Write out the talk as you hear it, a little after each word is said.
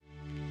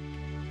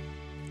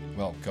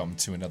Welcome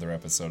to another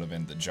episode of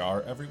In the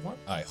Jar, everyone.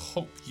 I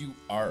hope you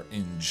are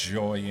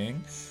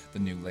enjoying the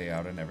new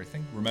layout and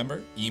everything.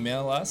 Remember,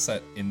 email us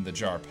at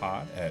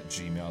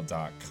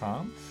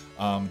inthejarpod@gmail.com.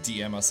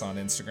 DM us on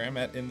Instagram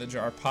at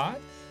inthejarpod.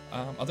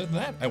 Other than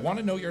that, I want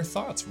to know your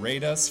thoughts.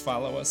 Rate us,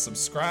 follow us,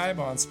 subscribe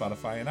on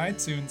Spotify and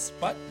iTunes.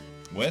 But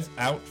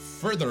without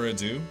further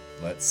ado,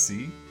 let's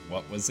see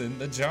what was in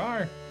the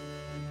jar.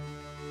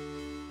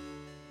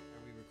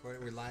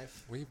 We're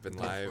live. We've been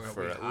live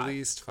for at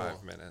least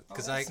 5 minutes.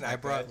 Because I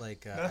brought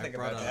like Nothing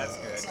about that's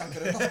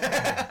good.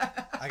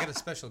 I got a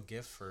special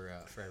gift for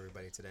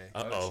everybody today.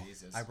 Uh-oh.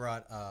 Jesus. I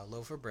brought a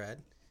loaf of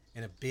bread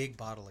and a big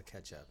bottle of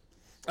ketchup.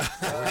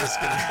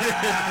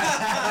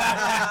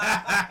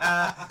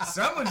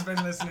 Someone's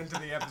been listening to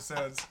the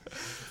episodes.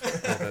 Oh,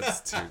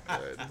 that's too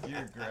good.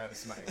 You're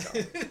gross,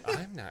 Michael.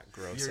 I'm not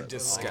gross You're at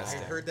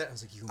disgusting. I heard that. I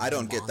was like, you I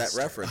don't get that monster.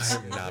 reference. all.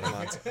 I'm not a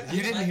monster.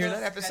 You didn't hear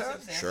that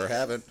episode? Sure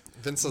haven't.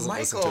 Vince doesn't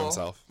listen to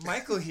himself.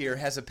 Michael here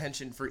has a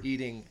penchant for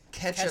eating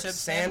ketchup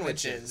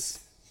sandwiches.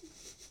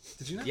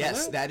 Did you not Yes,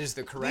 know that? that is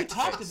the We correct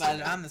talked phrase. about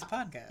it on this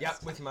podcast.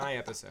 Yep, with my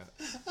episode.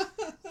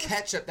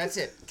 Ketchup, that's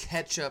it.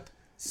 Ketchup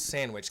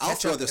sandwich. I'll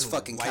Ketchup throw this and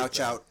fucking white couch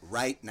bread. out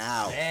right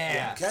now.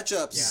 Yeah.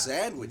 Ketchup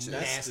sandwiches.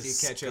 Nasty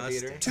ketchup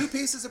disgusting. eater. 2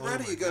 pieces of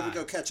bread, Oh or you my go God.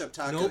 go ketchup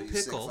taco. No you sick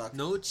pickle, fuck.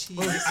 no cheese.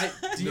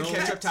 Do you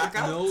ketchup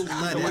taco? No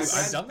lettuce.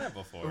 I've done that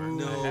before.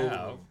 No. I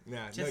have.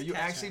 No, Just you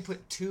ketchup. actually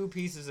put 2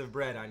 pieces of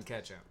bread on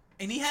ketchup.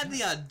 And he had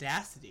the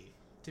audacity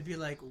to be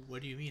like,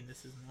 "What do you mean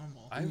this is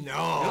normal?" I No.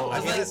 I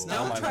was let like, it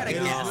don't down try to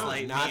my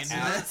gaslight me not into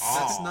at this. all.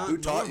 That's not Who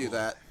taught you normal.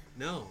 that?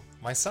 No.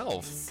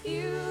 myself. Excuse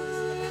me,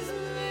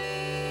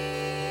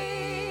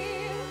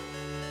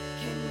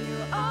 can you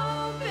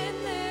open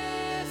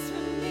this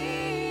for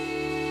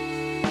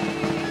me?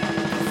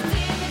 It's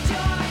in the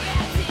jar,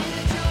 yeah, it's in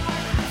the jar.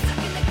 Stuck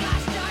in the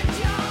gosh darn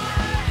jar.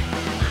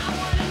 I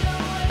wanna know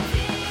what's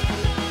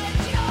in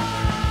the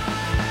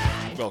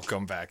jar.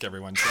 Welcome back,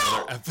 everyone, to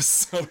another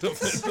episode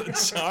of In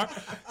the Jar.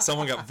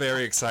 Someone got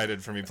very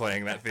excited for me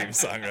playing that theme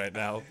song right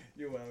now.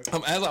 You're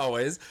welcome. As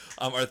always,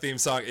 our theme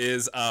song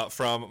is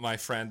from my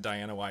friend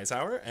Diana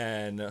Weishauer,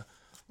 and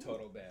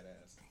Total badass.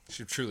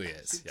 she truly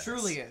is. Yes.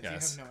 truly is.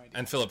 Yes. You have no idea.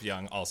 And Philip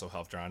Young also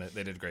helped draw on it.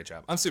 They did a great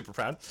job. I'm super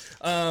proud.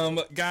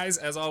 Guys,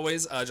 as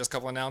always, just a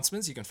couple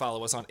announcements. You can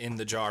follow us on In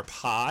the Jar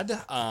Pod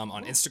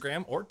on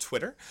Instagram or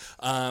Twitter.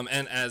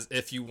 And as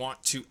if you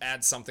want to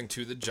add something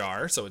to the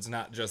jar, so it's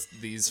not just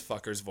these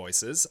fuckers'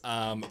 voices,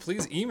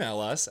 please email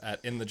us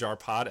at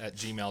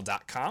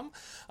inthejarpod@gmail.com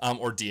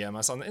or DM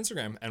us on the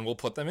Instagram, and we'll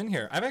put them in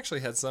here. I've actually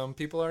had some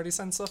people already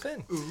send stuff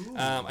in.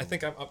 I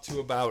think I'm up to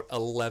about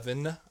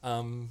 11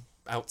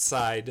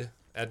 outside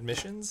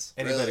admissions.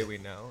 Anybody Really?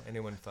 we know?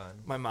 Anyone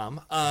fun? My mom.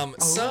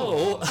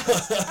 So,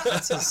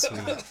 That's so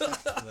sweet.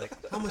 Like,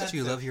 how much do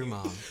you love your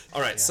mom?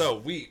 all right. So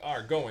we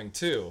are going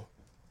to.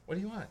 What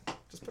do you want?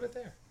 Just put it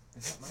there.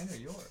 Is that mine or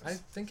yours? I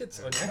think it's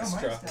an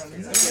extra.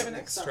 We have an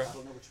extra.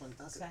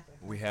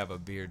 We have a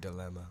beer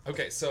dilemma.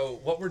 Okay, so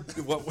what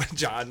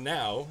John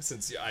now,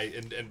 since I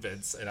and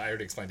Vince and I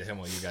already explained to him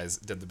while you guys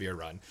did the beer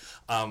run,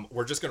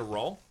 we're just gonna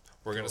roll.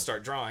 We're gonna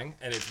start drawing,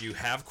 and if you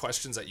have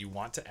questions that you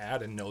want to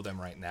add and know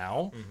them right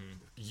now,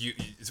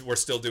 we're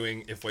still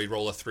doing. If we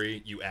roll a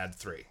 3, you add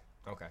 3.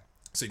 Okay.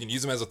 So you can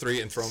use them as a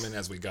 3 and throw them in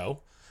as we go,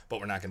 but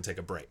we're not gonna take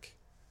a break.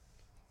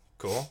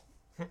 Cool.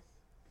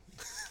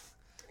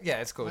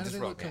 Yeah, it's cool. Why do Just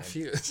they roll look man.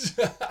 confused?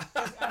 I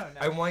don't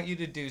know. I want you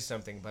to do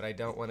something, but I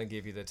don't want to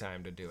give you the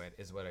time to do it,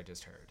 is what I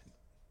just heard.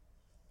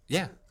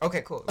 Yeah.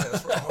 Okay, cool. Yeah,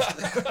 let's roll.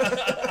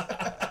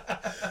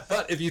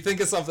 But if you think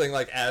of something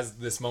like as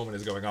this moment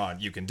is going on,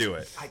 you can do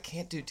it. I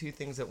can't do 2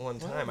 things at one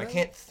time. I well,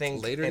 can't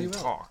think later you and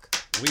will. talk.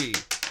 We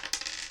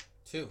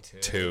 2.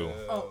 2.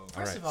 Oh,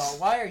 first right. of all,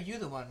 why are you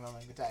the one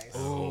rolling the dice?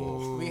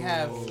 We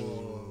have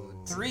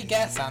 3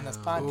 guests on this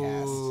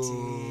podcast.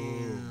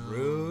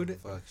 Rude.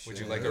 Would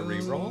you like a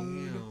re-roll? I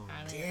mean,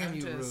 Damn, I'm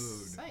you just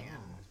rude. saying.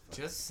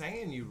 Just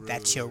saying you rude.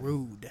 That's your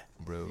rude.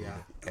 rude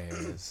Yeah.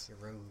 ass. You're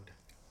rude.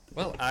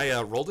 Well, I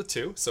rolled a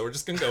 2, so we're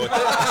just gonna go with it.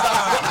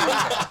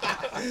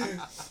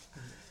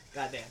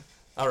 Goddamn.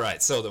 All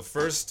right. So the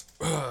first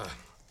Oh,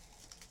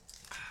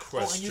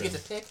 question. and you get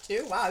to pick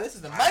too? Wow, this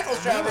is the Michael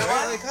show,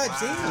 everyone. God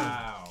damn.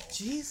 Wow.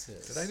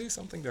 Jesus. Did I do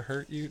something to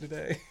hurt you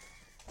today?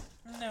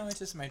 No, it's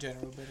just my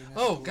general bitterness.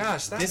 Oh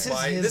gosh, that's This is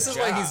why. his This is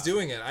why he's job.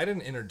 doing it. I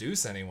didn't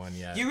introduce anyone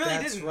yet. You really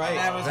That's didn't. right.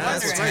 I was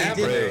That's wondering. right.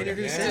 He didn't Rude.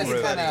 introduce Just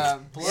anybody. kind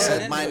of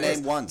Said my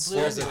name once.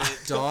 There's a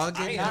dog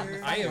in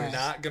I here. am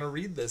not gonna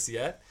read this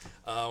yet.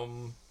 All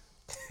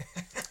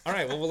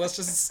right. Well, let's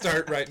just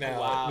start right now.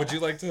 Wow. Would you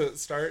like to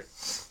start?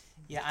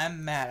 Yeah,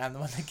 I'm mad. I'm the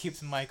one that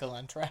keeps Michael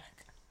on track.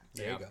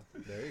 There you go.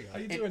 There you How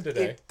go. you doing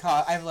today?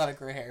 I have a lot of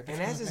gray hair.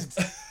 And as is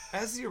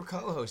As your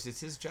co-host,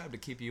 it's his job to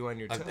keep you on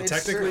your toes.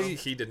 Technically,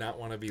 he did not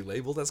want to be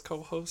labeled as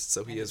co-host,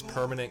 so he is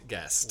permanent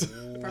guest.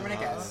 Permanent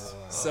guest.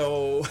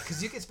 So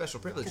Because you get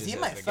special privileges. Because he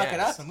as might the fuck it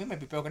guest. up and we might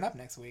be broken up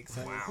next week.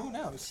 So who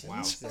knows?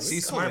 Wow.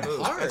 See, smart move.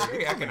 hard. That's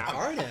very economic.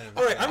 Hard at him.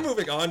 all right, I'm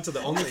moving on to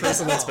the only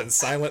person that's been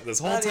silent this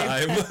whole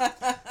time.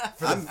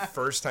 For the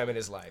first time in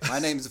his life. My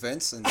name's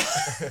Vince, and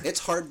it's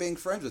hard being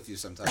friends with you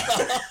sometimes.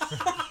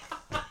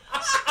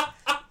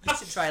 You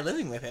should try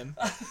living with him.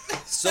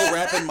 Still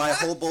wrapping my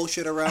whole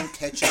bullshit around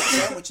ketchup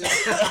sandwiches.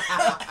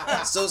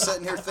 Still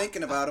sitting here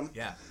thinking about them.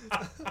 Yeah.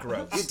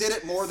 Gross. You did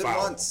it more than Foul.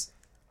 once.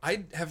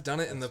 I have done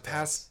it in the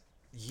past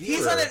year.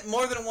 He's done it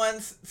more than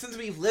once since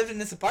we've lived in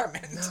this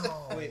apartment.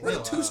 Wait, Where no,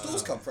 did two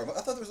stools come from? I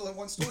thought there was only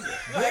one stool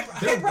here.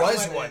 There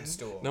was one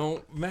stool.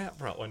 No, Matt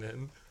brought one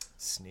in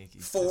Sneaky.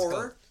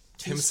 Four.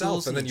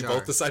 himself, stools and then in you a both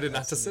jar. decided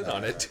not to sit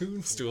on it.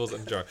 2 stools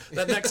in a jar.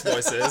 That next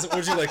voice is.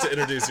 Would you like to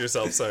introduce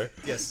yourself, sir?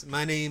 Yes,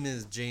 my name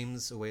is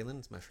James Whalen.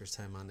 It's my first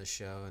time on this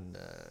show, and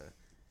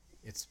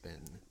it's been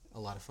a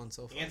lot of fun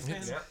so far. I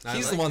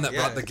He's like the one it, that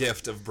brought the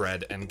gift of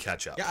bread and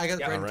ketchup. Yeah, I got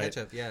bread and Alright.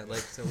 ketchup. Yeah, like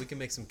so we can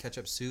make some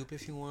ketchup soup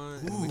if you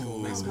want. And we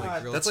can make some like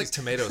grilled That's like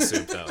chicken. tomato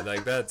soup, though.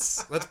 Like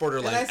that's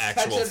borderline Nice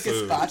actual ketchup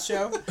food.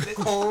 gazpacho,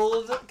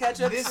 cold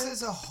ketchup. This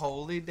is a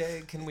holy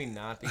day. Can we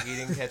not be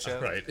eating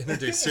ketchup? Right.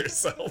 Introduce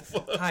yourself.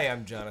 Hi,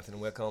 I'm Jonathan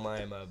Wickham.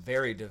 I am a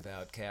very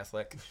devout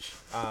Catholic.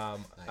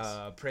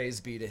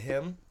 Praise be to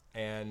him.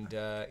 And,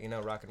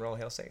 rock and roll,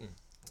 hail Satan.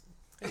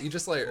 You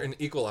just like an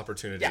equal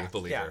opportunity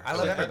believer. Yeah, I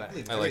love like that.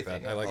 everybody. I like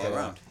that. I like All that.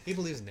 around. He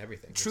believes in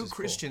everything. True which is cool.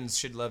 Christians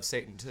should love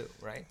Satan too,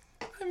 right?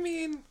 I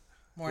mean,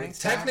 Morning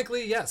Star.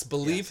 technically, yes.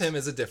 Believe him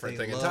is a different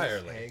They thing love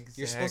entirely.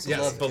 You're supposed to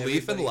Yes, love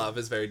belief and everybody love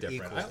is very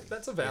different. equally.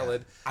 That's a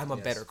valid. I'm a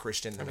better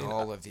Christian than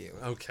all of you.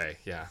 Okay,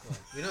 yeah.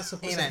 You're not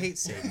supposed Amen. to hate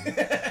Satan.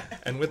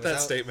 And with that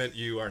Without- statement,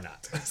 you are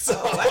not. So,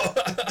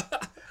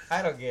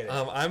 I don't get it.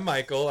 I'm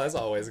Michael, as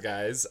always,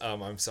 guys.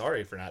 I'm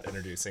sorry for not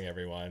introducing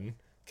everyone.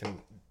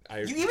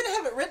 You even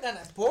have it written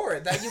on a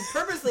board that you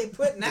purposely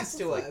put next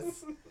to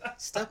us.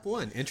 Step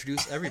 1: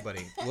 introduce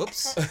everybody.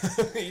 Whoops.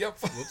 Yep.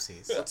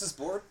 Whoopsies. What's this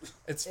board?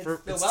 It's It's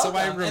for the it's so I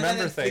welcome, and then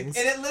remember it- things.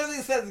 And it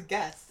literally says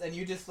guest, and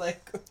you just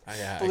like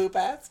I blew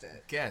past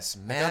it. Guess,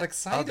 got Matt.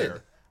 excited.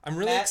 Other. I'm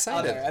really Matt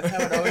excited. Other. That's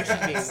how it always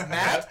should be.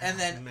 Matt and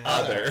then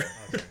Other.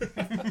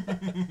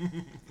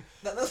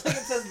 That looks like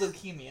it says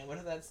leukemia. What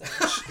does that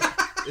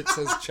say? It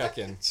says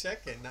check-in.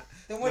 Check it. Not,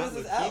 Then what not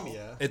is this L?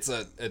 leukemia.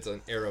 It's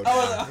an arrow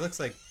Oh, down. It looks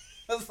like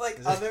It's like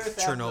Is it other than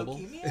Chernobyl?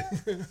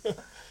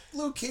 leukemia.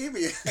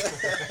 Leukemia.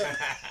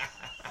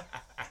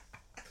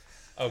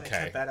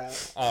 Okay. Cut that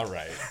out. All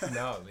right.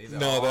 No, leave it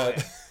No, all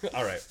that.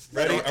 All right.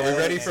 Ready? Are we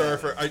ready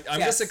for? I'm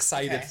Yes, just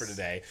excited okay. for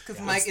today.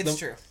 Because Mike, it's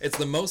true. It's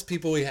the most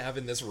people we have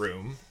in this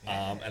room,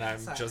 and I'm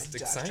Sorry, just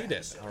Josh,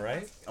 excited. All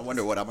right. I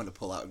wonder what I'm going to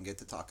pull out and get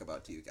to talk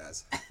about to you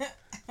guys.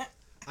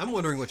 I'm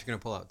wondering what you're gonna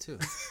pull out too.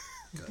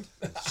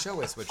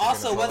 Show us what you're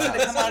Also, gonna what's pull going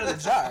to out. come out of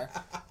the jar?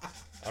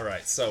 All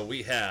right. So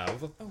we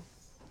have.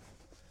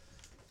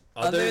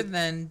 Other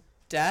than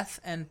death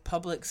and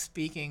public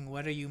speaking,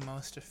 what are you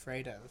most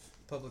afraid of?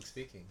 Public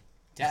speaking.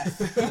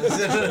 Death.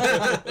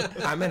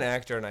 I'm an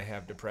actor and I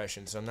have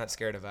depression, so I'm not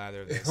scared of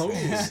either of these Oh,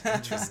 things.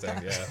 interesting.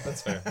 Yeah,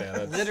 that's fair. Yeah,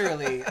 that's,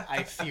 Literally,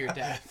 I fear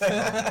death.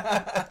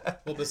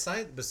 Well,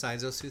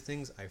 besides those two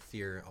things, I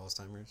fear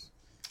Alzheimer's.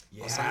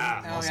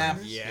 Yeah. Oh, yeah.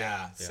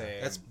 Yeah. Same.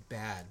 That's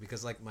bad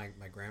because like my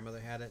grandmother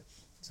had it.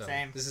 So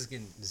Same. this is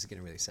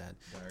getting really sad.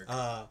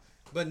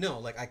 But no,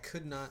 like I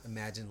could not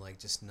imagine like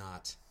just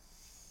not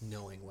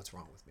knowing what's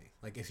wrong with me.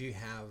 Like if you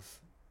have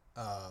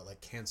like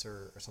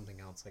cancer or something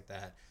else like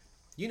that,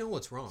 you know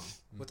what's wrong.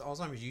 With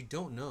Alzheimer's, you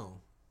don't know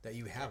that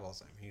you have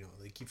Alzheimer's. You know,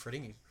 they keep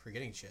forgetting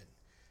shit.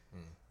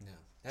 No,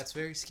 that's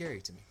very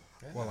scary to me.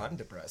 Well, I'm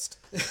depressed.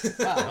 oh,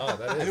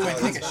 that is. Everyone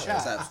take a That's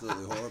shot.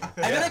 absolutely horrible.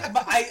 I feel like,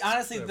 but I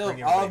honestly, though,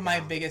 bring all of everybody my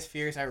down. biggest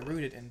fears are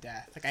rooted in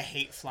death. Like I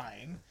hate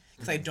flying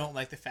because I don't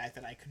like the fact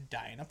that I could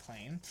die in a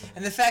plane,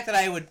 and the fact that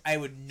I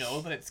would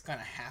know that it's gonna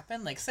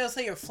happen. Like, say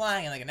you're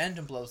flying and like an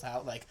engine blows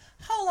out. Like,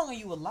 how long are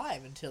you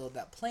alive until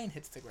that plane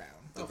hits the ground?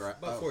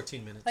 About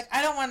 14 minutes. Like,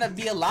 I don't want to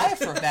be alive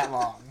for that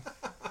long.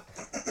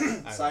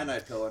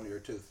 Cyanide pill under your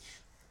tooth.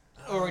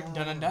 Or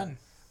done and done.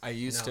 I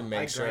used to No, I make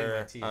grind sure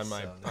my teeth, on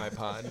my so no.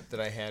 iPod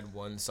that I had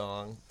one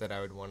song that I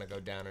would want to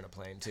go down in a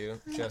plane to,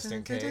 just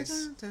in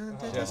case.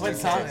 Just What in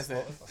song case. is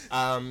it?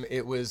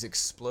 It was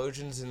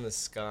Explosions in the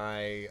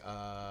Sky.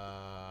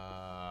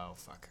 Oh,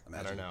 fuck. I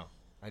Imagine. don't know.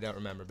 I don't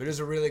remember. But it was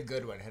a really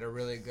good one. It had a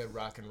really good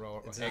rock and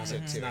roll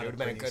exit, too. It not would a have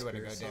been a Britney good one to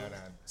go Spears down song.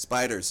 on.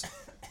 Spiders.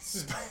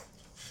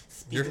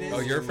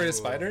 You're afraid of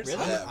spiders? Really?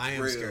 Yeah, I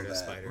am real scared of bad.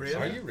 spiders. Really?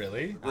 Are you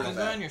really? Real What's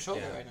bad. on your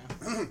shoulder Yeah. right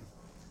now?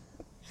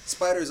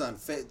 Spiders on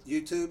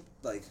YouTube,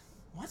 like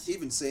What?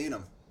 even seeing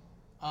them.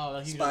 Oh,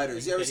 like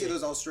Spiders. You ever see video.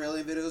 those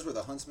Australian videos where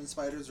the huntsman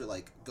spiders are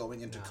like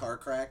going into car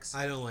cracks?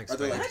 I don't like Or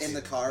they're spiders. like in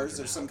the cars,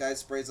 or some guy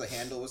sprays a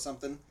handle with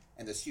something,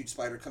 and this huge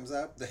spider comes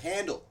out. The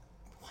handle.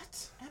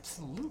 What?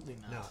 Absolutely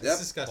not. No, it's Yep. Hold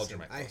disgusting. your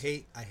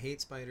mic I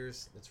hate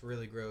spiders. It's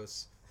really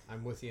gross.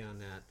 I'm with you on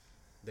that.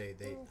 They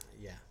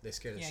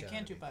scare the Yeah, shit I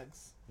can't out do of me.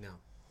 bugs. No.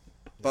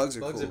 Bugs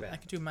are Bugs cool. are bad. I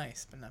could do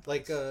mice, but not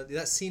Like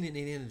that scene in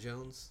Indiana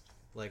Jones,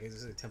 like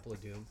it's like Temple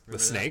of Doom. Remember The that?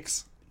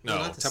 snakes? No,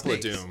 No, not the Temple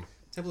snakes. of Doom.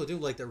 Temple of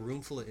Doom, like the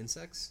room full of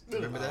insects.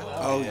 Remember that?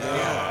 Oh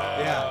yeah.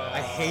 Yeah,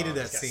 I hated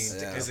that scene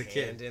Yeah. as a Hand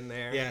kid. in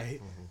there. Yeah,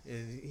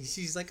 and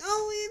she's like,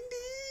 "Oh,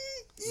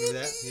 Indy." Remember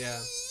that?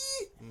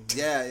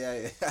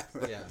 Yeah,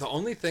 Yeah. yeah. The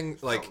only thing,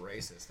 like,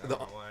 Racist. I the-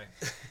 don't know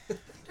why.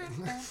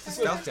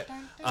 Spelt it.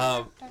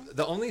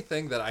 the only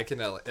thing that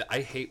I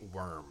hate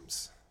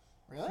worms.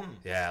 really.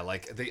 Yeah,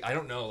 like I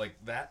don't know, like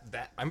that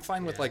I'm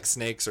fine with like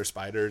snakes or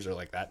spiders or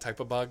like that type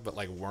of bug, but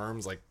like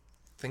worms, like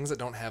things that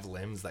don't have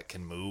limbs that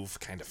can move,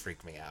 kind of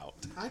freak me out.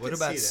 I What could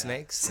about see that.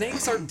 snakes?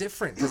 Snakes are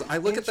different because I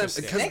look at them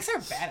Snakes are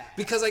badass.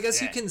 because I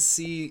guess you can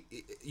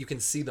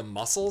see the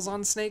muscles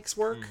on snakes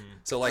work.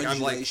 So like I'm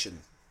like, Undulation.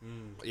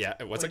 yeah,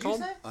 what's it What'd you called?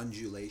 say?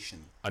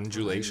 Undulation.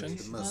 Undulation.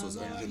 The muscles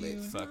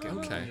undulate. Fucking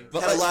Okay. Had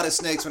But a like, lot of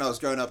snakes when I was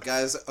growing up,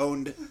 guys.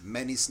 Owned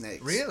many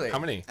snakes. Really? how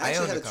many? I actually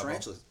owned had a a couple.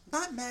 tarantula.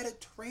 Not mad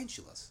at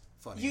tarantulas.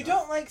 Funny. You enough.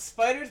 don't like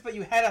spiders, but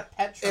you had a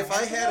pet If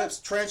I had a tarantula?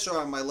 tarantula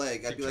on my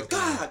leg, I'd be like,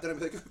 God! Then I'd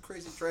be like,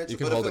 crazy tarantula. You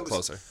can But if hold it was-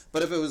 closer.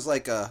 But if it was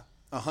like a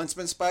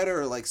huntsman spider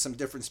or like some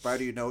different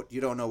spider, you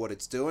don't know what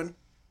it's doing.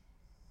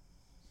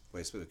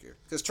 Way spookier.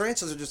 Because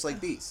tarantulas are just like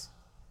bees.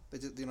 They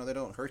just, they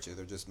don't hurt you.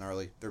 They're just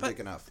gnarly. They're big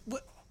enough.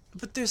 What?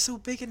 But they're so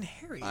big and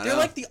hairy. I They're know.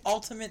 like the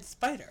ultimate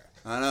spider.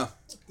 I know,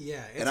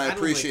 Yeah, and I don't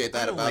appreciate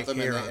that I don't about like them,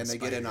 hair and on they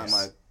get in on my.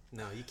 spiders.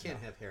 No, you can't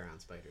have hair on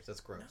spiders.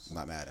 That's gross. I'm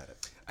not mad at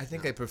it. I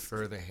think I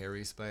prefer the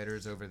hairy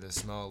spiders over the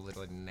small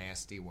little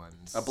nasty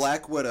ones. A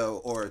black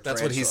widow or a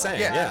That's what he's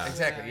tarantula. saying. Yeah.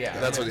 exactly. Yeah,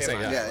 That's what he's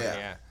saying,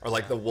 yeah. Or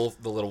like the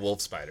little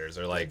wolf spiders,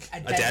 or like A a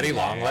daddy daddy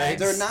long long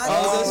legs. They're not.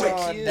 Oh, those those are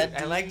are cute.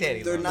 cute. I like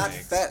daddy. They're long not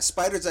legs. fat.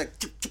 Spiders like.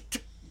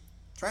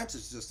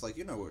 Tarantulas just like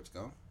where it's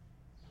going.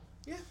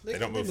 Yeah, They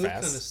don't move kind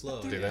fast, of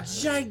slow. do they?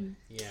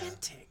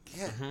 Gigantic.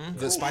 Yeah.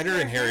 The spider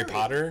in Harry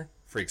Potter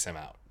freaks him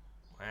out.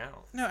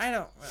 Wow. No, I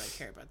don't really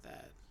care about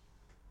that.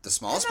 The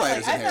small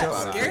spiders I'm in Harry not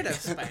Potter. scared of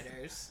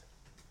spiders.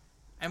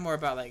 I'm more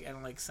about I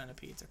don't like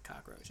centipedes or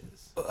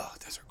cockroaches. Oh,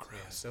 those are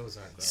gross. Those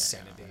are gross.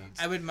 Centipedes.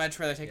 I would much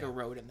rather take a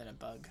rodent than a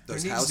bug.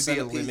 Those There house needs to be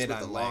a centipedes limit with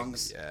on the long.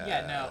 legs.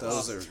 Yeah, no.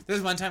 Those well, are. There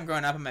was one time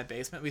growing up in my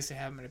basement. We used to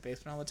have them in the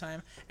basement all the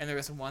time, and there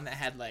was one that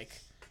had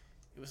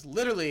it was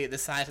literally the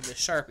size of the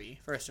Sharpie.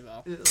 First of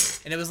all,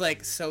 and it was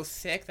so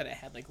thick that it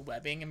had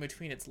webbing in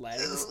between its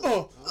legs.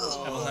 Oh,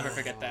 I will never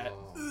forget that.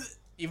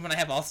 Even when I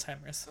have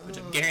Alzheimer's, which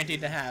I'm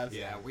guaranteed to have,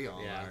 Yeah, we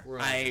all Yeah, are. we're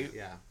on, I-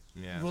 yeah.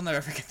 Yeah. we'll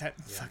never forget that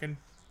fucking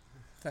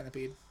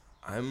centipede.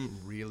 I'm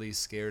really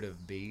scared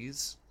of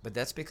bees, but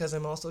that's because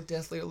I'm also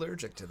deathly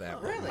allergic to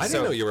that. really? I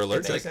didn't know you were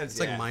allergic. It's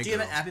like my Do you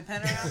girl. have an EpiPen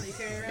around that you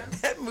carry around?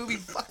 That movie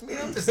fucked me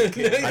up as a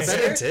kid. I bet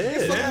it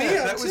did. fucked me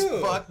up, that was too.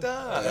 fucked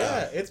up. Yeah,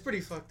 it's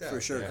pretty fucked up.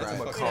 For sure, Yeah, cry.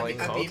 Macaulay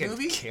Wait, a bee Culkin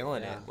movie?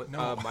 killing Yeah. it.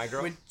 What, my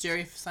girl. With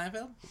Jerry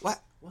Seinfeld?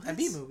 What? A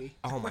bee movie.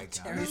 Oh my god.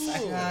 Jerry No.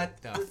 Seinfeld.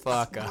 The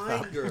fuck My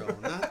up. girl,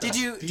 not Do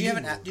you have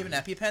an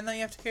movie. EpiPen that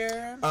you have to carry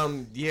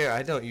around? Yeah,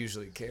 I don't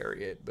usually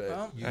carry it, but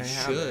Well, You I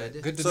have should.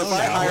 it. Good to So know. if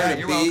I now. hired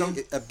you're a bee,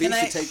 welcome. a bee Can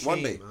I- could take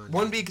one bee. Shame on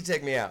One bee could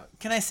take me out.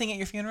 Can I sing at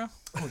your funeral?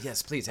 Oh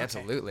yes, please,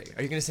 absolutely.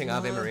 Are you gonna sing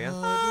Ave Maria?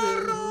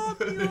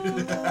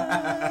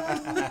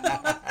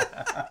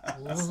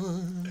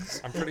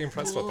 I'm pretty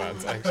impressed with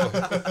that,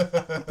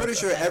 actually. I'm pretty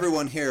sure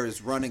everyone here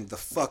is running the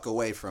fuck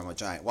away from a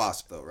giant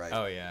wasp, though, right?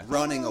 Oh, yeah.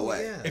 Running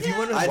away. yeah. If you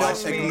want to I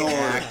watch don't me ignore-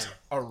 act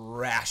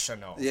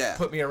irrational, Yeah.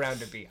 put me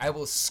around a bee. I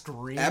will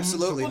scream.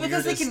 Absolutely. The Well,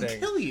 because they weirdest can thing.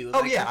 kill you. Oh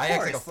like, yeah, of I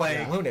act like a course,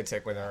 fucking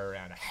lunatic when they're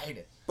around. I hate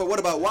it. But what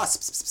about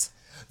wasps?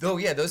 Though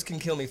yeah, those can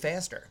kill me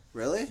faster.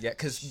 Really? Yeah,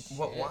 because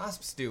what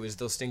wasps do is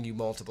they'll sting you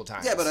multiple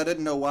times. Yeah, but I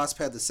didn't know wasps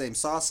had the same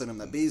sauce in them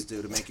that bees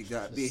do to make you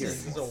not be here.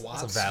 Is a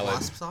wasp, valid-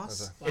 wasp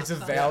sauce? It's a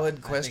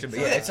valid question, but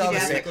so. yeah, it's all the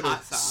Yeah, same. like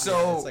hot sauce. Yeah,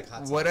 So it's like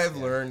hot what sauce, I've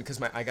yeah. learned, because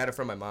I got it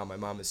from my mom. My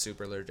mom is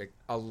super allergic.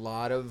 A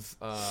lot of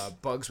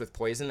bugs with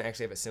poison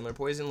actually have a similar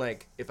poison.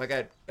 Like if I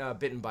got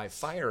bitten by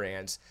fire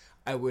ants,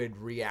 I would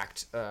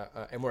react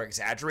more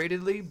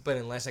exaggeratedly. But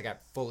unless I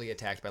got fully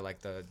attacked by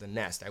the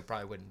nest, I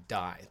probably wouldn't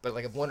die. But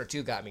like if one or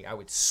two got me, I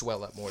would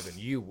swell up more than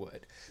you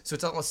would. So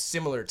it's almost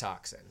similar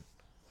toxin.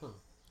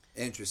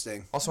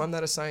 Interesting. Also, I'm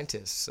not a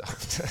scientist, so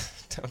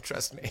don't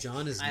trust me.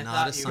 John is I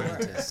not a thought you were.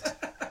 scientist.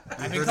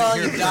 I've been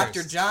calling you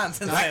Dr. John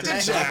since I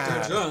met you.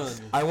 Dr. John.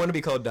 I want to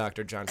be called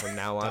Dr. John from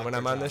now on when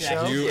I'm on the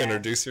John. show. You Yeah.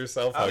 introduce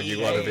yourself how you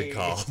want to be yay.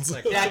 called.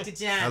 Dr.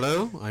 John.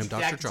 Hello, I'm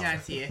Dr. John.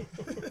 John's here.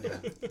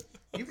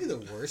 You'd be the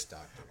worst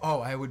doctor.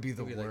 Oh, I would be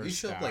the You'd be worst. like, you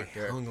show up like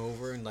doctor.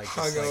 hungover and like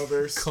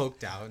Hungover. just, like,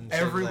 coked out. And shit,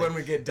 Everyone like,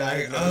 would get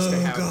like, diagnosed to oh,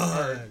 have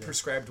God.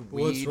 prescribed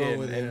What's weed wrong and,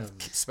 with him?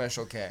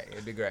 Special K.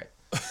 It'd be great.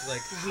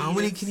 Like, how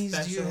many kidneys do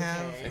you Special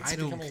have? K. I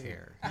don't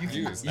care.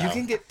 Used You now.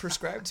 can get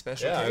prescribed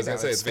Special Yeah, K. I was gonna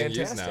now. say, it's being used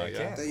fantastic, now,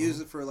 yeah. They use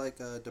it for like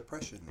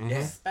depression.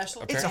 Yeah.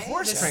 Special It's a K?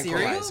 horse The cereal?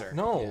 tranquilizer.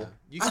 No,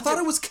 You I can thought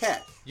get- it was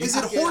cat. Is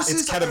can it get-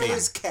 horses It's or ketamine.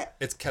 is cat?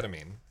 it's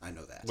ketamine, I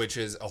know that. which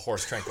is a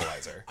horse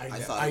tranquilizer. I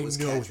thought it was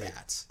cat thing.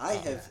 I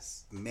have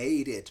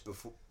made it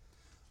before.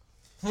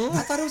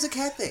 I thought it was a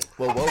cat thing.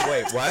 Whoa,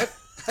 wait, what?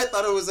 I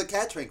thought it was a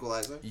cat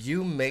tranquilizer.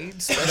 You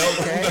made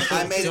Special K?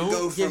 I made it Don't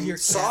go give from your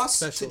cat sauce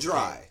to special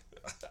dry.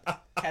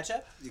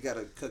 ketchup? You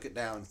gotta cook it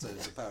down so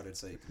it's a powdered.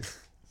 So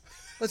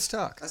Let's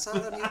talk. I saw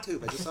it on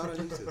YouTube. I just saw it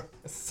on YouTube.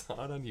 I saw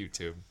it on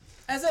YouTube.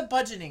 As a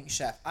budgeting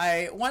chef,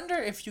 I wonder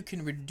if you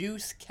can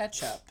reduce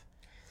ketchup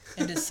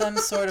into some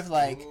sort of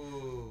like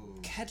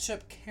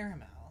ketchup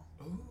caramel.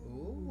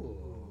 I'll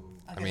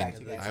I get mean, back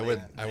to you guys I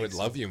later. would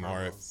love you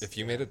more if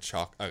you made a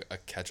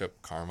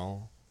ketchup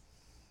caramel,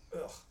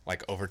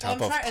 like over top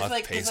Well, of I'm trying- puff it's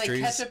like, 'cause,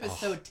 pastries. like ketchup is Oh,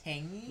 so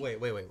tangy.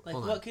 Wait. Like,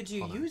 hold what on, could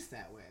you hold on. use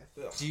that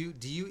with? Do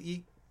you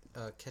eat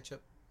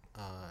ketchup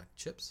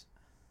chips?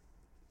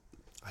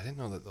 I didn't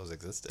know that those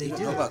existed. They don't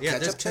do. know about Yeah,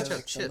 there's ketchup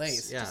ketchup chips? The chips.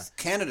 Lay's, Yeah. just-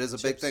 Canada's a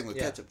big Chips, thing with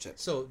yeah. ketchup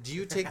chips. So, do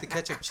you take the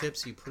ketchup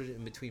chips, you put it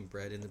in between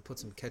bread, and then put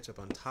some ketchup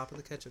on top of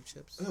the ketchup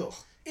chips?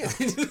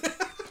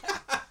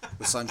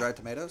 With sun-dried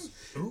tomatoes?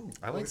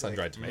 I like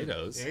sun-dried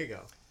tomatoes. There you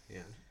go.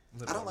 Yeah.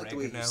 I don't like the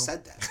way you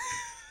said that.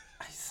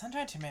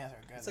 Sun-dried tomatoes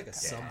are good. It's like a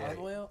olive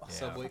Subway. oil. Oh,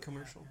 Subway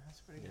commercial. that's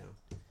pretty You good.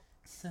 know.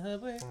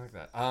 Subway. I like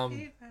that.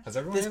 Has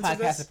everyone This answered podcast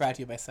this? is brought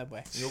to you by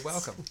Subway. You're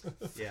welcome.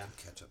 Yeah.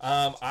 Ketchup.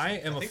 I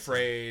am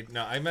afraid.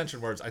 No, I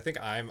mentioned words. I think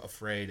I'm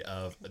afraid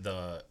of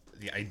the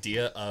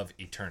idea of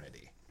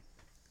eternity.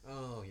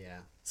 Oh yeah.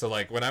 So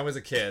like when I was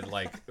a kid,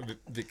 like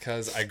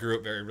because I grew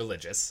up very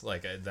religious,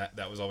 like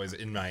that was always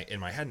in my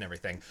head and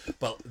everything.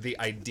 But the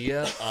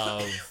idea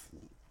of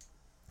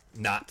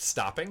not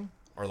stopping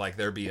or like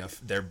there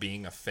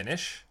being a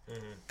finish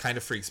kind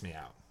of freaks me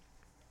out.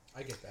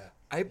 I get that.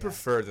 I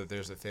prefer that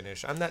there's a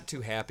finish. I'm not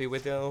too happy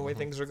with the way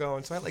things are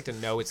going, so I like to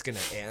know it's gonna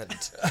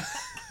end.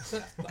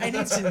 I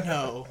need to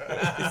know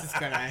this is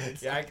gonna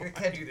end. Yeah, I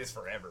can't do this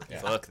forever.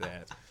 Fuck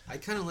that. I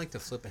kind of like to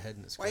flip ahead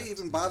in the Why script.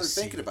 even and bother just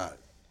see thinking about it?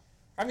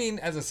 I mean,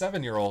 as a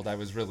 7-year-old, I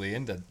was really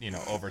into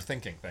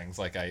overthinking things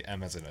like I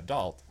am as an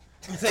adult.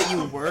 That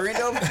you were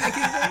into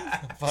overthinking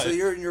things? But So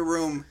you're in your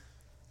room,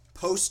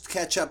 post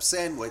ketchup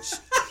sandwich,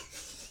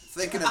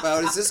 thinking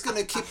about is this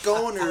gonna keep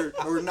going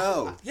or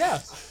no? yeah,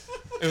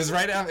 it was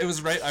right after. It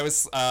was right. I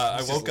was.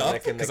 I woke up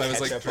Licking the because I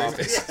was like, ketchup off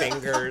his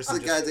fingers. It's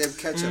the goddamn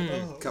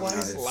ketchup coming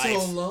out of it.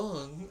 so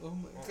long? Oh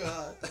my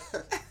god.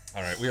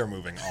 all right, we are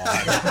moving on.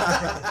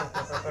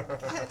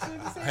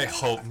 I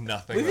hope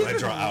nothing that I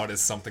draw out is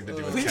something to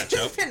do with We've ketchup.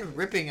 just been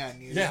ripping on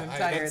you Yeah, this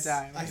entire that's-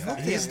 time. I hope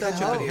he's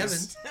ketchup in heaven.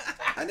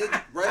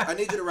 I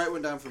need you to write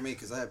one down for me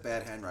because I have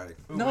bad handwriting.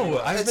 No,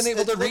 I've been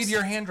able It to read looks-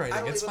 your I handwriting.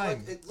 don't It's even fine.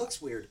 like- it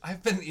looks weird.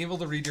 I've been able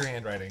to read your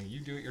handwriting. You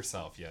do it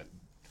yourself yet.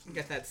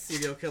 Got that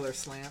serial killer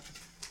slant.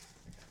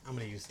 I'm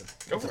gonna use them.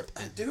 Go for it.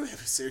 I do have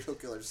a serial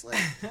killer slam.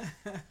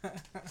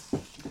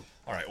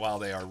 All right, while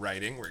they are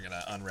writing, we're going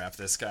to unwrap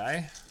this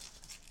guy.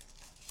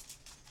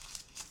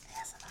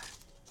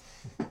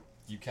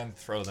 You can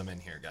throw them in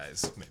here,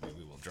 guys. Maybe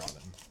we will draw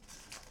them.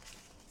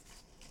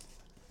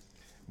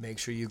 Make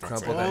sure you Don't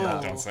crumple say that that.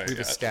 up. Don't say We've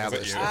it.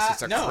 established Is it this. you?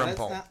 It's a no,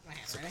 crumple. that's not my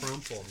handwriting.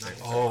 Crumple.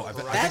 Oh, I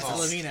bet That's that's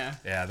Lavina.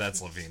 Yeah,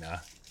 that's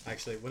Lavina.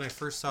 Actually, when I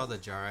first saw the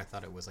jar, I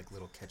thought it was like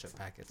little ketchup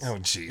packets. Oh,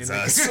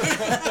 Jesus.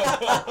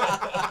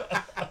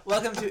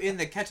 Welcome to In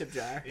the Ketchup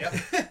Jar. Yep.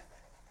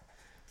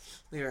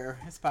 We are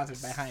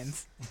sponsored by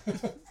Heinz.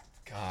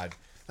 God,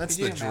 that's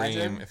Could you the dream.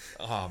 imagine?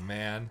 Oh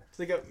man, It's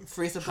like a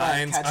free supply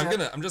of Heinz.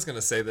 ketchup. I'm just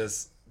gonna say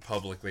this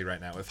publicly right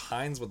now. If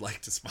Heinz would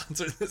like to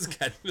sponsor this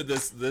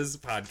this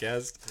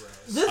podcast,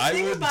 The I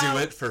thing would about- do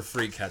it for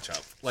free ketchup.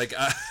 Like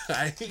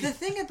I The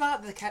thing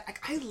about the cat,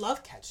 like, I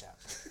love ketchup,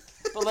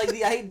 but like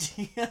the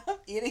idea of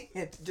eating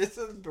it just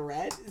with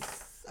bread is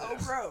so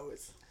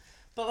gross.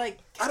 But like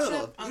I ketchup don't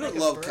know. on You like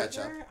don't a love burger,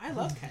 ketchup. I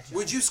love ketchup.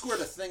 Would you squirt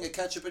a thing of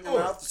ketchup in your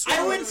mouth?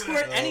 I wouldn't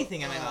squirt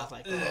anything in my mouth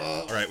like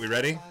that. All right, we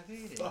ready?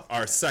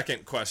 Our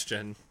second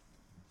question.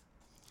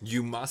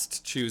 You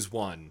must choose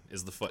one.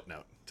 Is the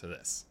footnote to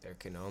this? There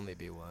can only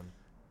be one.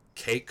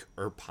 Cake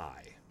or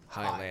pie?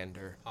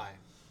 Highlander. Pie.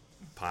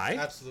 Pie.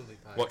 Absolutely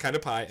pie. What kind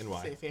of pie and Say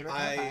why? favorite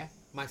kind of pie.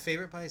 My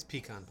favorite pie is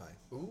pecan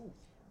pie. Ooh.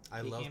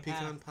 I love Pecan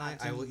pecan pie.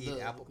 pie. I will eat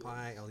Absolutely. apple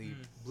pie. I'll eat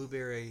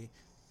blueberry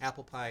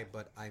apple pie,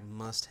 but I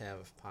must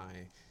have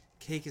pie.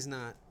 Cake is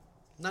not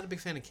a big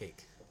fan of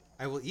cake.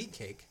 I will eat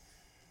cake,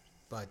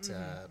 but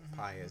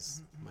pie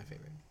is my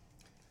favorite.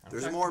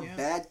 There's more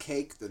bad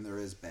cake than there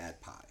is bad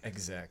pie.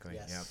 Exactly.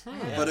 Yes. Yep.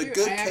 But a I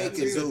good have cake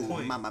to is agree with ooh,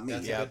 Point. mamma mia.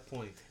 That's Yeah. a good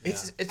point.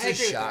 It's I a agree with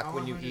shock that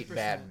when you eat 100%.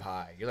 bad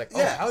pie. You're like, oh,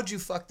 Yeah. how'd you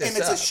fuck this And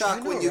it's up? a shock I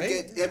know, when you right?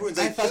 get everyone's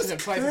I like, fucked "This it up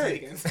twice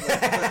cake." this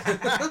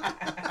weekend.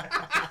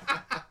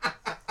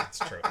 That's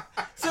true.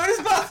 So it is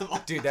possible.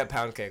 Dude, that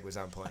pound cake was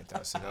on point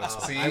though. So no,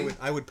 See?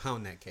 I would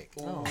pound that cake.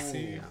 Oh,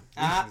 see. Yeah.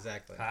 Ah.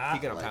 Exactly. Ah,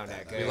 you gonna like pound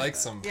that. that we cake. like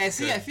some. Yeah,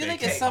 see, I good feel like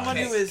bacon as someone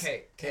on who it. is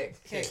cake.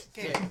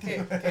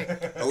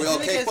 Are we all I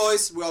think cake it's-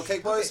 boys? We all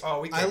cake boys? Oh,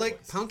 we I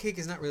like pound cake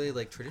is not really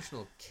like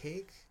traditional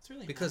cake It's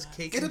really because not.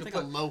 cake Get you it like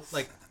put- a loaf.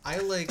 Like I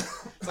like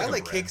like a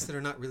like bread. cakes that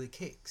are not really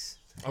cakes.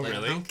 Oh, Like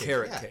really? pound cake,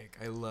 carrot yeah. cake.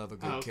 I love a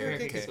good Oh, carrot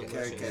carrot cake cake. is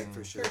Carrot cake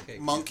for sure. Carrot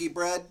cake. Monkey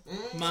bread?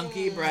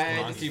 Monkey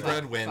bread. Monkey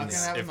bread wins.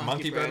 Fucking have If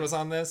monkey bread was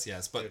on this,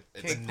 yes, but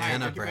it's Cake pie, Banana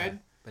monkey bread.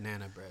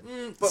 Banana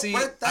bread. But see,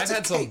 bread, that's I've a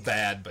had some cake.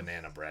 bad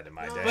banana bread in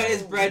my day. But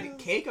is bread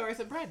cake or is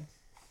it bread?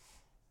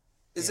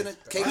 Isn't it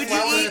cake Could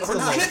flour you eat, or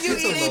not? could you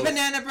It's a eat a loaf.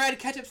 banana bread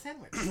ketchup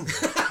sandwich?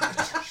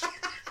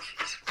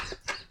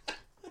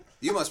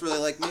 You must really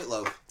like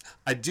meatloaf.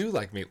 I do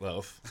like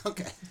meatloaf.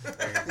 Okay.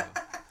 There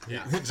you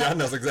go. John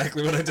knows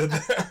exactly what I did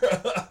there.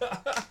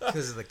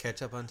 Because of the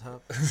ketchup on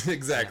top.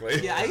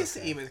 Exactly. Yeah, I used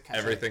to eat with ketchup.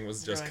 Everything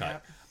was just growing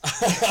cut. up.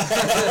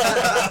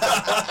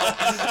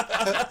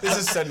 This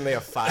is suddenly a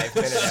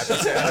 5-minute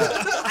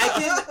episode. I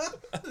can,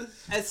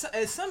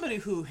 as somebody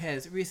who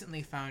has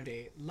recently found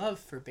a love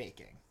for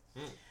baking,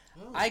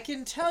 I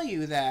can tell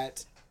you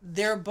that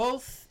they're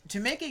both, to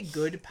make a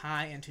good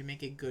pie and to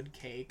make a good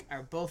cake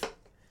are both,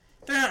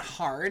 they're not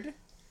hard,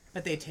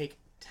 but they take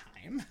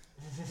time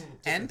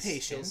and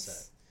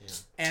patience. Yeah.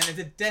 And it's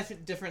a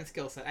different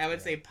skill set. I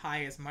would say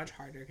pie is much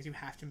harder because you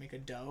have to make a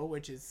dough,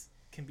 it's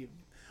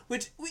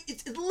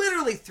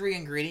literally 3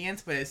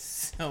 ingredients, but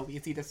it's so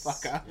easy to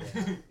fuck up.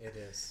 Yeah, it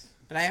is.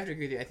 But I have to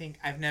agree with you. I think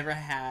I've never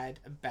had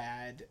a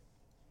bad.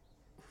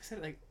 Who said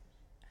it? Like,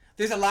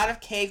 there's a lot of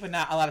cake, but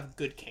not a lot of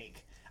good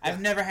cake. I've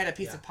never had a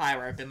piece of pie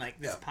where I've been like,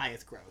 this pie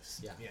is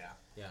gross. Yeah. Yeah.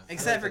 Yeah.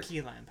 Except for key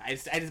lime pie.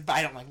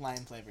 I don't like lime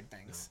flavored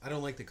things. I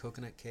don't like the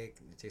coconut cake.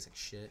 It tastes like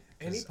shit.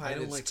 'cause Any pie I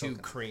don't that's like too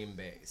coconut. cream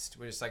based,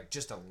 where it's like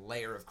just a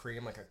layer of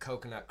cream, like a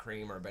coconut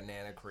cream or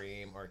banana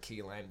cream or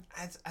key lime.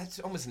 It's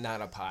almost not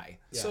a pie.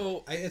 Yeah.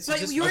 So- It's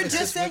But you were it's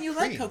just saying whipped you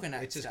like cream.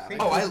 coconut It's just stuff. cream.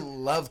 Oh, I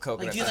love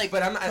coconut. do you pie, like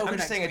but I'm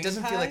coconut saying it cream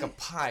doesn't feel like a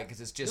pie? pie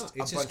because it's just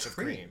No, it's a just bunch of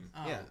cream. cream.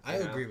 Yeah, I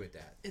you know? agree with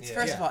that. It's Yeah.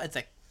 first of Yeah. all, it's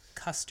like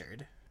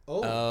custard.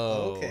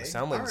 Oh, okay.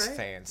 Someone's All right.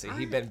 fancy. All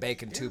He'd right. been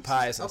baking 2 Yeah,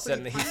 pies and uppity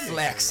suddenly he pie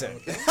flexing.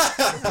 maker,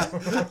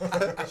 okay?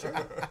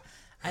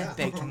 I've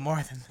baked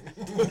more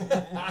than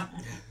that.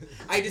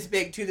 I just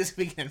baked 2 this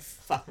weekend and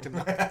fucked them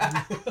up.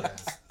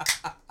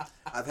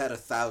 I've had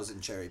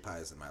 1,000 cherry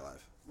pies in my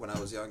life. When I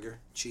was younger,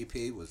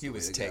 Cheapy was He the way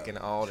was to taking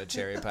go. all the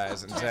cherry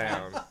pies in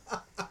town.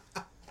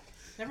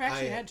 Never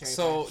actually I- had cherry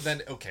So pie.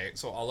 then, okay,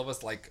 so all of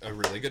us like a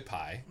really good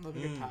pie. Love a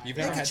good pie. You've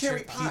Make never a had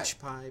cherry pie. Peach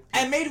pie.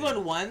 I made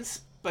one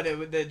once, but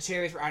the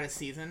cherries were out of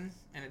season,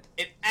 and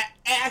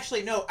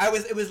actually no.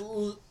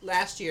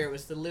 Last year. It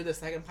was literally the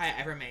second pie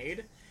I ever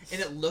made, and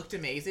it looked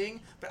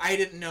amazing. But I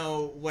didn't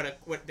know what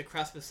the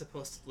crust was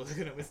supposed to look like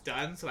when it was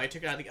done, so I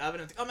took it out of the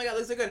oven and was like, oh my god, it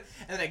looks so good.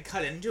 And then I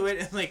cut into it,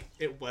 and like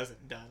it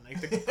wasn't done.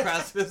 Like the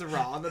crust was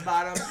raw on the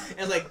bottom,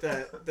 and like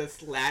the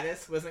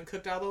lattice wasn't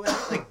cooked all the way.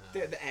 Like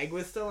the egg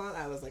was still on.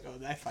 I was like, oh,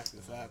 I fucked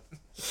this up.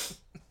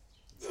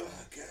 Oh,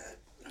 God.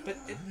 But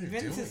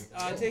Vince is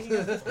taking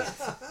a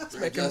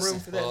Making room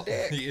for that Well,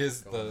 dick. he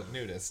is the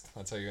nudist.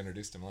 That's how you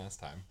introduced him last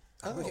time.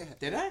 Oh, yeah.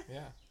 Did I?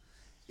 Yeah.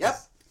 Yep.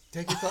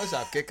 Take your clothes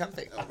off. Get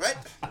comfy. All right.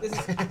 This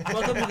is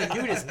welcome to the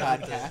nudist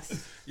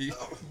podcast.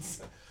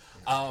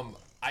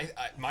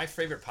 My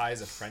favorite pie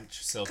is a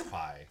French silk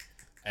pie,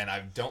 and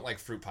I don't like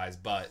fruit pies.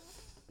 But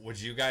would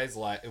you guys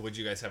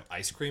have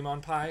ice cream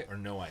on pie or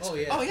no ice Oh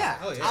cream? yeah. Oh yeah,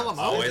 Oh yeah. a la mode.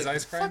 Always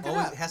ice cream. Fuck it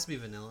Always, up. it has to be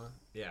vanilla.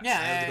 Yeah. Yeah,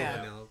 I have to go yeah.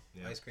 vanilla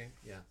Yeah. ice cream.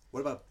 Yeah. What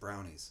about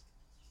brownies?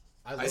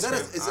 I Is that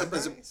love a, it. is a,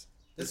 is a,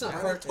 It's not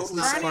brownie part. It's totally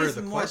not separate? part of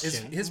the Brownie is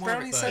question. Is More of a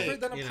brownie cake,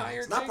 separate than a you know. pie or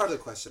It's not cake? part of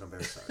the question. I'm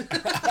very sorry.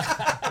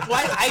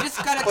 Why? I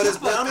just got a But is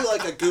cookbook. brownie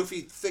like a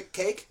goofy, thick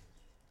cake?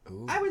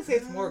 I would say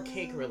it's more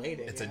cake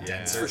related. It's a yeah.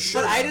 denser. For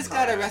sure. But I just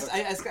got a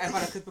Pie. I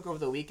bought a cookbook over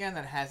the weekend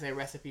that has a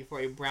recipe for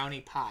a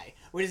brownie pie,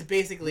 which is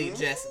basically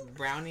just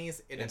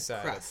brownies in Inside.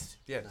 a crust,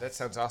 Yeah, that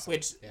sounds awesome.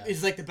 which Yeah.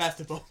 is like the best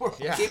of both worlds.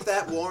 Yeah. Keep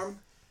that warm,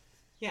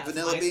 Yeah,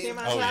 Vanilla some ice bean? cream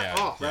on Oh, top. yeah.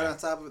 Oh, right on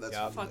top of it. That's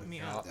Yeah. fuck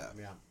me up. Yeah.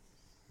 Yeah.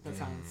 That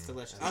sounds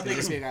delicious. I'll make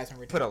it for you guys when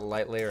we're Put done. a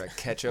light layer of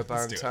ketchup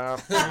on do it. top.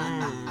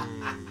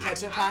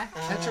 Ketchup pie.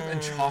 Ketchup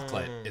and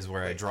chocolate is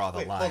where I draw the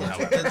wait, line.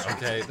 hold on. However,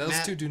 okay, those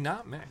Matt, two do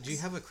not mix. Do you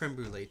have a creme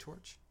brulee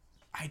torch?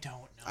 I don't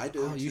know. I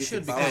do. Oh, you should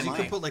can borrow because you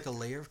mine. could put like a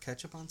layer of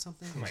ketchup on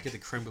something. And just get the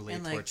creme brulee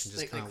And, like, torch and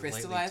just like kind of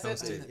crystallize lightly it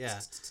toast and it. Yeah.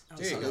 Oh,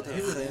 There you go. so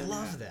You would good.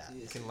 love that.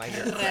 You can light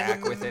your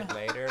crack with it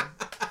later.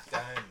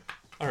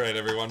 All right,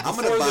 everyone. I'm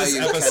Before gonna buy this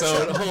you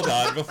episode, ketchup. hold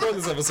on. Before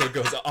this episode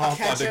goes off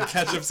onto Ketchup.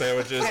 ketchup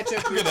sandwiches,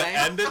 Ketchup we're gonna puree.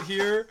 end it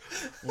here.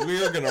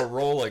 We're gonna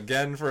roll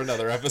again for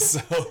another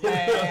episode.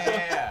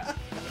 Yeah.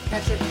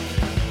 Ketchup.